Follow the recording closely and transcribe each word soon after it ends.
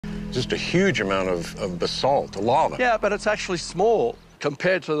just a huge amount of basalt, lava. Yeah, but it's actually small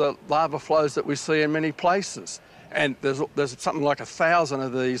compared to the lava flows that we see in many places. And there's something like 1,000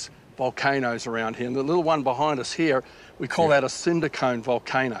 of these volcanoes around here. And the little one behind us here, we call that a cinder cone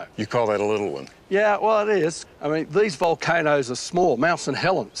volcano. You call that a little one? Yeah, well, it is. I mean, these volcanoes are small. Mouse and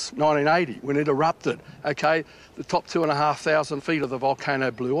Helms, 1980, when it erupted, okay? The top 2,500 feet of the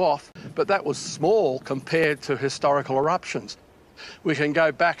volcano blew off, but that was small compared to historical eruptions. We can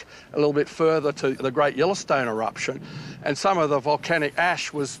go back a little bit further to the Great Yellowstone eruption, and some of the volcanic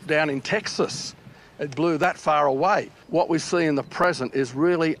ash was down in Texas. It blew that far away. What we see in the present is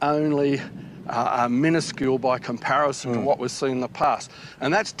really only minuscule by comparison to what we've seen in the past.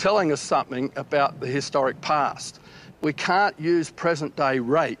 And that's telling us something about the historic past. We can't use present-day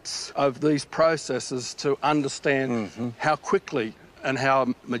rates of these processes to understand how quickly and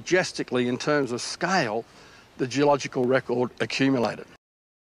how majestically, in terms of scale, the geological record accumulated.